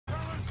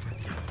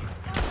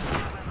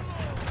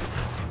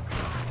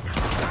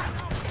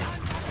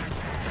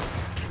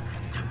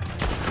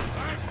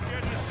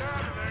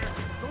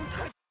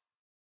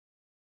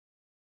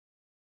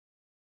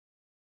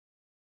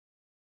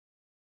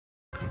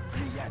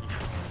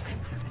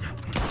that.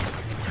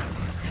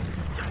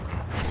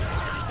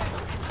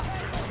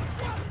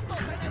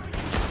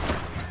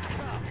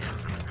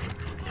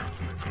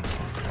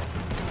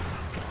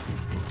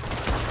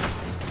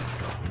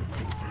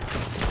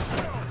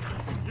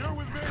 You're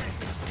with me.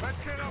 Let's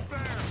get up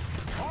there.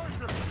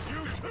 Arthur,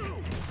 you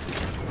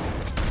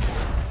too.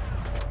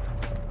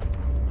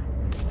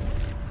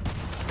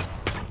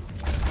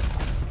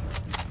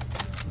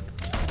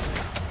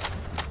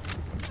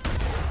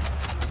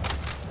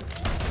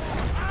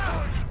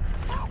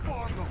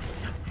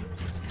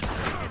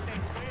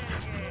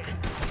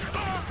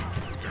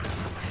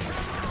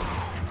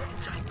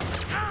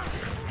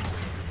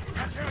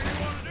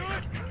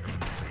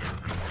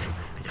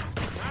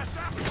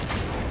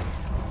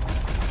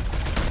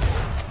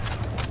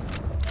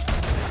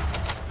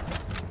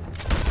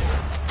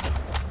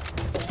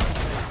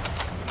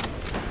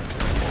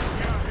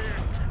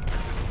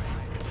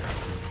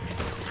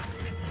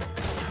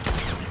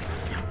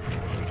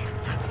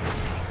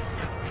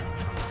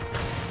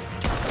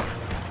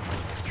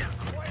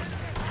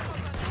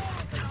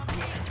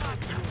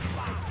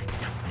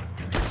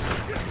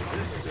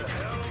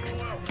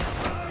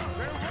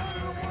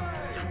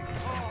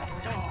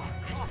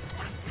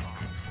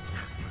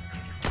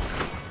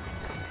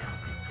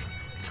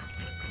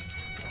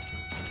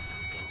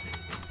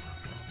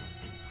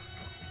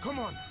 Come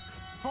on,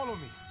 follow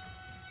me.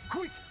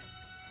 Quick!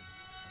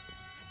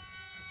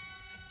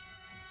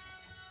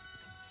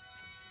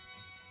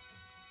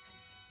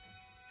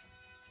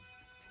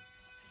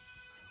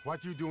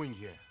 What you doing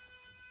here?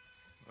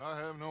 I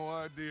have no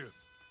idea.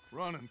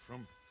 Running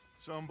from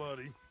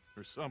somebody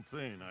or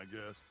something, I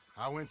guess.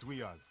 How went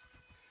we all?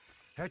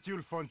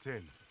 Hercule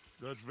Fontaine.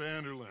 Dutch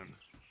Vanderlyn.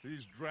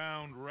 These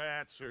drowned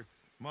rats are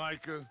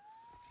Micah,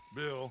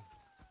 Bill,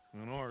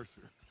 and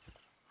Arthur.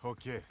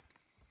 Okay.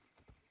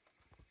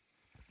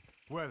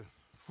 Well,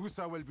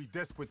 Fusa will be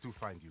desperate to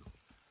find you.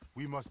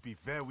 We must be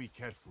very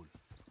careful.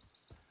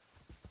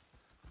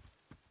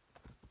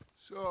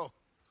 So,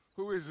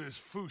 who is this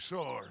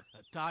Fusar?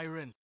 A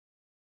tyrant.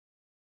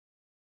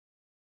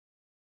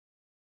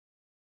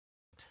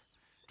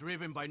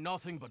 Driven by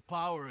nothing but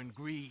power and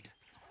greed.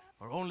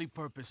 Our only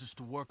purpose is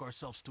to work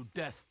ourselves to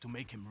death to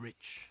make him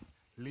rich.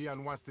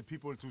 Leon wants the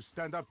people to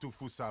stand up to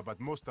Fusa,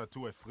 but most are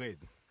too afraid.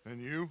 And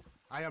you?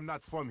 I am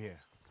not from here.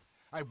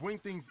 I bring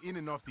things in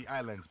and off the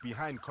islands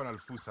behind Colonel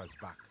Fusa's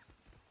back.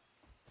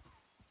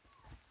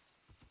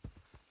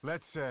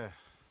 Let's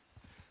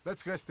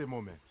rest a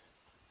moment.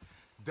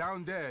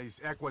 Down there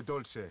is Agua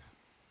Dulce,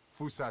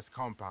 Fusa's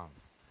compound.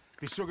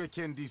 The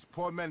sugarcane these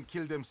poor men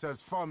kill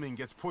themselves farming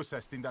gets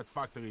processed in that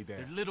factory there.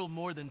 They're little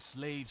more than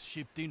slaves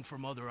shipped in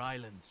from other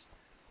islands.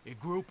 A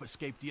group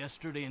escaped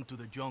yesterday into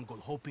the jungle,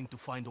 hoping to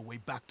find a way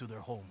back to their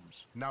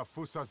homes. Now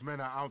Fusa's men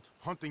are out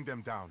hunting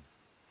them down.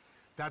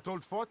 That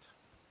old fort?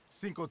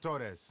 Cinco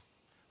Torres.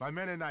 My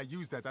men and I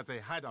use that as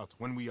a hideout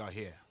when we are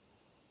here.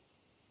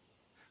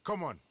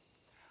 Come on.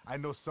 I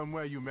know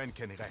somewhere you men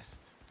can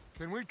rest.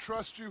 Can we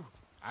trust you?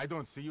 I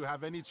don't see you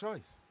have any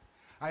choice.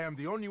 I am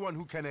the only one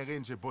who can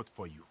arrange a boat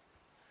for you.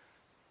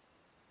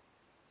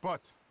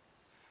 But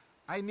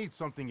I need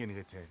something in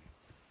return.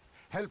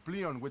 Help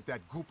Leon with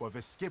that group of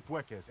escaped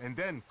workers, and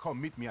then come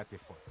meet me at the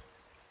fort.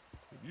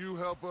 If you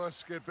help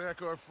us get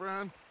back our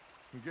friend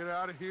and get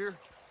out of here,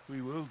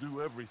 we will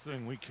do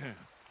everything we can.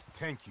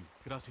 Thank you.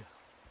 Gracias.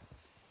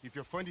 If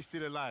your friend is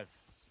still alive,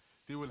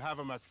 they will have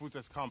him at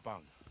Fusa's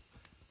compound.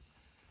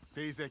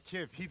 There is a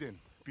cave hidden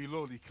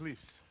below the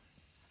cliffs.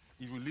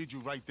 It will lead you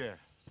right there.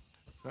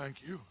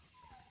 Thank you.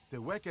 The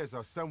workers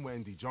are somewhere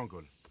in the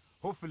jungle.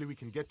 Hopefully we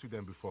can get to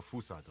them before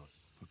Fusa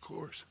does. Of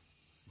course.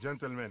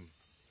 Gentlemen,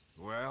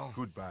 Well,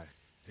 goodbye.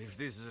 if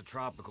this is a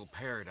tropical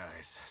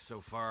paradise, so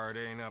far it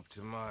ain't up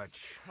to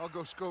much. I'll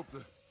go scope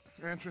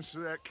the entrance to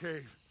that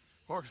cave.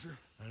 Arthur?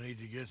 I need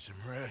to get some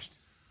rest.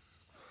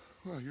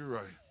 Well, you're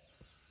right.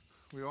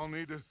 We all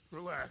need to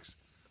relax.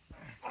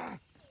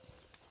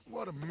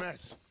 What a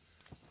mess.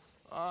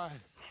 I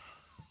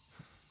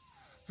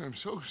am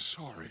so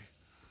sorry,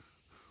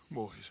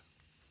 boys.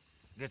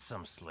 Get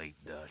some sleep,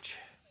 Dutch.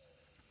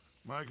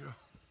 Micah,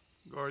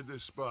 guard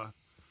this spot.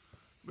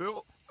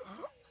 Bill,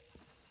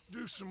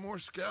 do some more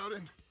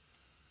scouting.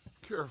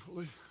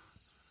 Carefully.